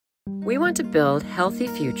We want to build healthy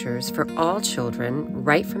futures for all children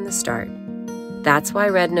right from the start. That's why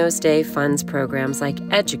Red Nose Day funds programs like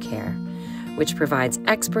Educare, which provides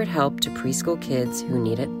expert help to preschool kids who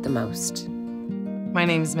need it the most. My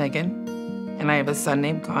name's Megan, and I have a son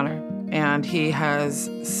named Connor, and he has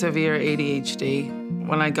severe ADHD.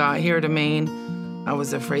 When I got here to Maine, I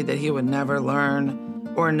was afraid that he would never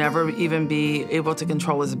learn or never even be able to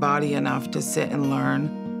control his body enough to sit and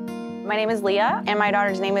learn. My name is Leah, and my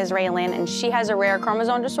daughter's name is Raylyn, and she has a rare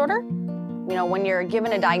chromosome disorder. You know, when you're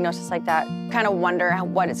given a diagnosis like that, kind of wonder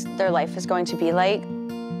what their life is going to be like.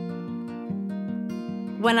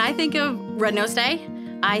 When I think of Red Nose Day,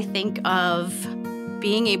 I think of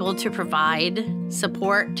being able to provide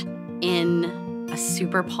support in a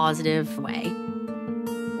super positive way.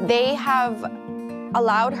 They have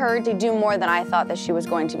allowed her to do more than I thought that she was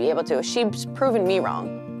going to be able to. She's proven me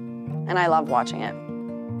wrong, and I love watching it.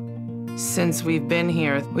 Since we've been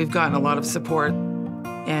here, we've gotten a lot of support,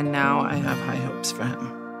 and now I have high hopes for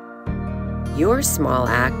him. Your small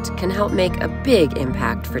act can help make a big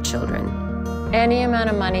impact for children. Any amount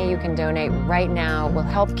of money you can donate right now will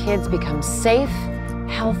help kids become safe,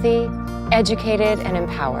 healthy, educated, and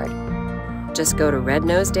empowered. Just go to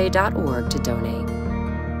rednoseday.org to donate.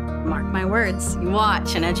 Mark my words, you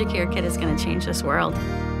watch, an Educare kid is going to change this world.